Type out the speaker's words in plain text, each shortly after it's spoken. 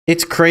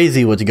It's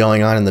crazy what's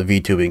going on in the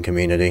VTubing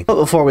community. But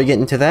before we get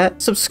into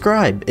that,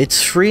 subscribe.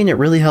 It's free and it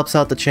really helps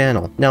out the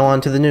channel. Now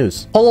on to the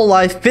news.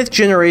 Hololive 5th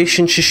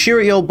generation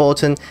Shishirio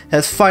Botan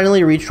has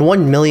finally reached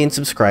 1 million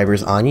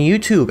subscribers on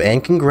YouTube,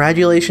 and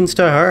congratulations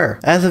to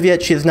her. As of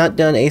yet, she has not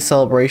done a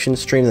celebration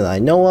stream that I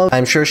know of.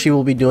 I'm sure she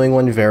will be doing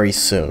one very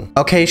soon.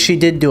 Okay, she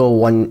did do a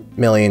 1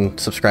 million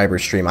subscriber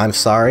stream. I'm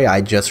sorry,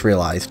 I just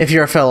realized. If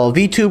you're a fellow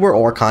VTuber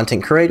or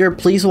content creator,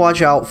 please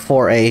watch out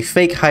for a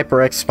fake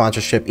HyperX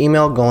sponsorship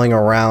email going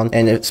around.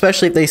 And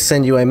especially if they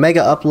send you a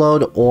mega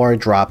upload or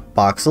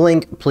Dropbox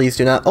link, please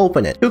do not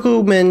open it.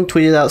 Kukumin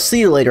tweeted out,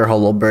 "See you later,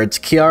 Holobirds."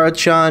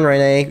 Kiara-chan,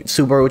 Renee,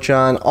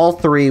 Subaru-chan, all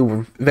three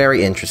were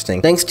very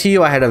interesting. Thanks to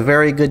you, I had a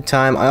very good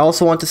time. I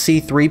also want to see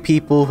 3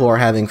 people who are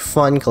having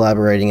fun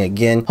collaborating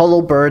again.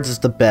 Holobirds is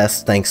the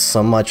best. Thanks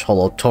so much,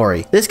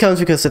 Holotori. This comes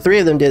because the 3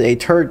 of them did a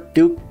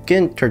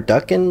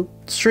turducken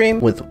stream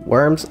with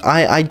worms.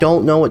 I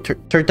don't know what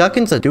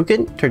turducken's a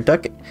duken?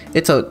 Turducken?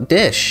 It's a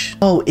dish.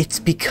 Oh, it's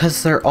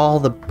because they're all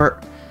the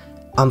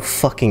I'm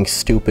fucking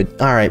stupid.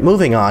 Alright,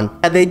 moving on.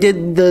 They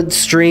did the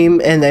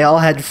stream and they all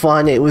had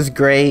fun. It was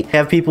great.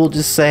 Have people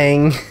just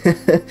saying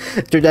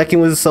turducken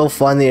was so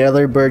fun, the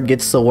other bird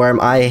gets the worm.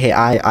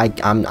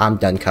 I'm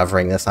done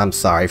covering this. I'm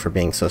sorry for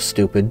being so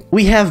stupid.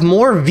 We have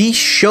more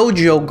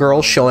Vshojo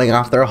girls showing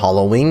off their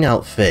Halloween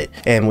outfit.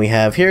 And we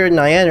have here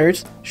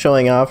Nyanners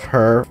showing off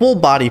her full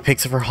body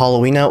pics of her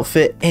Halloween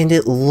outfit, and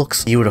it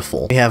looks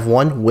beautiful. We have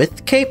one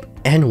with cape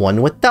and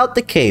one without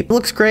the cape. It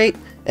looks great.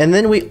 And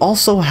then we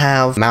also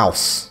have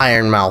Mouse,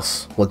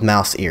 Ironmouse with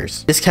mouse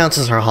ears. This counts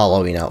as her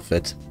Halloween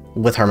outfit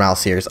with her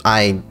mouse ears.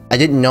 I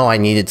didn't know I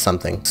needed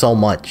something so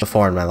much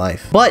before in my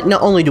life. But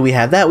not only do we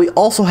have that, we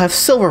also have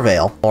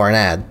Silvervale, or an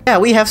ad. Yeah,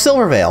 we have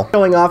Silvervale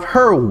showing off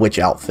her witch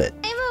outfit.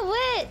 I'm a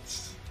witch.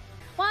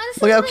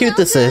 Look how cute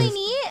this is.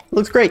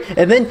 Looks great.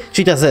 And then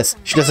she does this.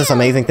 She does this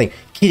amazing thing.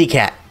 Kitty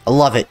cat. I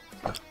love it.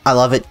 I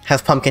love it.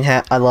 Has pumpkin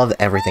hat. I love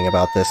everything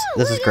about this.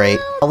 This is great.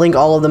 I'll link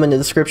all of them in the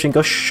description.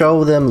 Go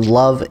show them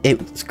love.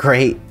 It's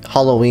great.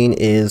 Halloween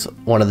is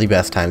one of the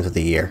best times of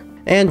the year.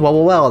 And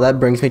well, that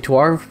brings me to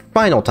our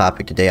final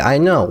topic today. I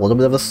know, a little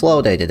bit of a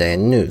slow day today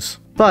in news.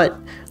 But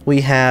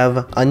we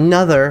have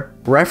another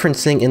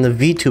referencing in the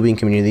VTubing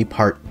community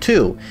part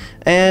 2.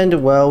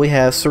 And well, we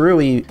have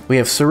Saruei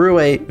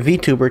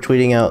Vtuber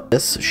tweeting out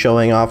this,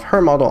 showing off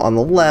her model on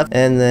the left,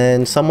 and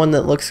then someone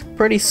that looks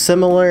pretty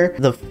similar.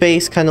 The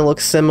face kind of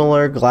looks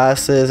similar,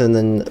 glasses, and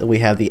then we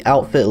have the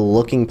outfit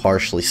looking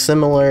partially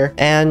similar,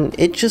 and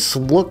it just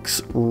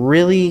looks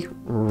really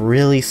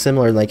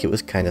similar, like it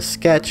was kind of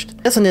sketched.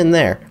 It doesn't end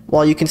there.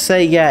 While you can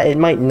say, yeah, it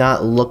might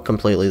not look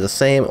completely the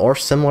same or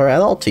similar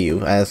at all to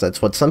you, as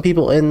that's what some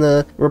people in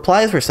the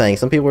replies were saying.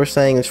 Some people were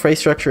saying this face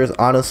structure is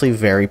honestly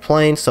very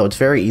plain, so it's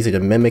very easy to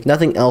mimic.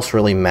 Nothing else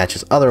really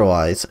matches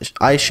otherwise.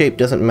 Eye shape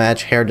doesn't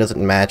match, hair doesn't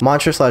match,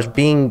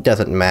 monster/being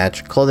doesn't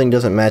match, clothing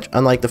doesn't match.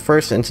 Unlike the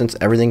first instance,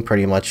 everything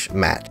pretty much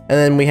matched. And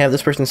then we have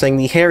this person saying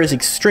the hair is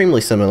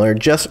extremely similar,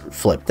 just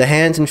flipped. The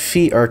hands and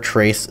feet are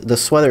traced. The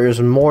sweater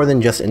is more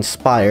than just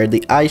inspired.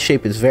 The eye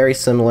shape is very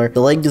similar. The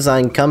leg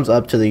design comes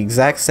up to the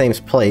exact same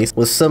place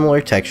with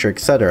similar texture,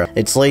 etc.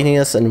 Its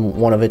laziness in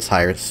one of its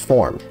highest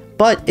forms.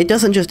 But it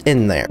doesn't just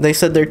end there. They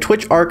said their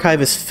Twitch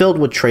archive is filled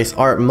with trace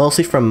art,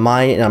 mostly from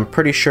mine, and I'm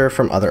pretty sure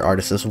from other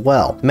artists as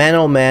well. Man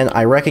oh man,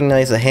 I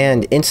recognize the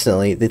hand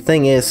instantly. The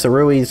thing is,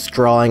 Saruei's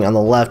drawing on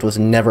the left was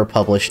never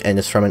published and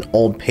is from an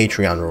old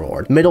Patreon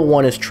reward. Middle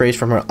one is traced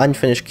from her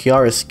unfinished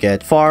Kiara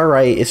sketch. Far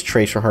right is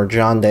traced from her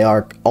John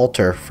d'Arc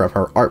altar from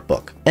her art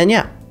book. And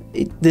yeah,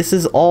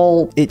 it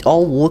all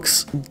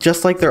looks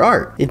just like their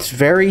art. It's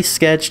very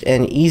sketched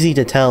and easy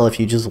to tell if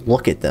you just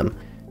look at them.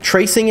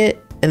 Tracing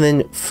it and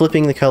then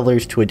flipping the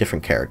colors to a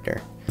different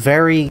character.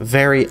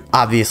 Very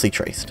obviously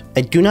traced.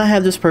 I do not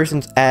have this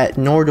person's @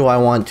 nor do I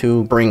want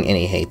to bring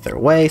any hate their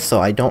way, so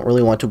I don't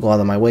really want to go out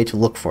of my way to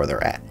look for their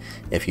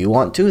 @. If you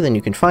want to, then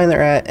you can find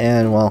their @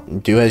 and, well,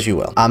 do as you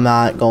will. I'm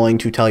not going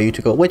to tell you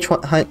to go witch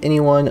hunt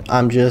anyone.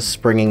 I'm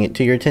just bringing it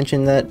to your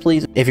attention that,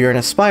 please, if you're an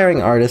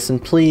aspiring artist, then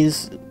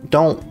please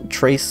don't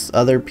trace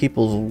other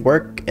people's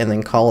work and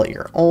then call it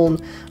your own.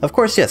 Of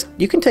course, yes,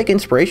 you can take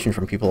inspiration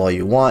from people all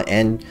you want,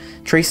 and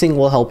tracing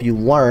will help you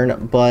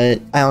learn,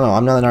 but I don't know,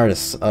 I'm not an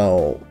artist,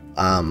 so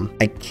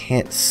I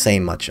can't say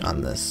much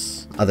on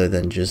this other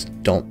than just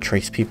don't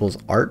trace people's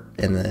art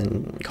and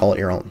then call it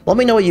your own. Let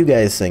me know what you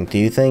guys think. Do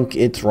you think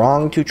it's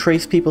wrong to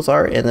trace people's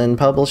art and then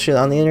publish it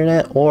on the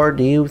internet, or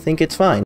do you think it's fine?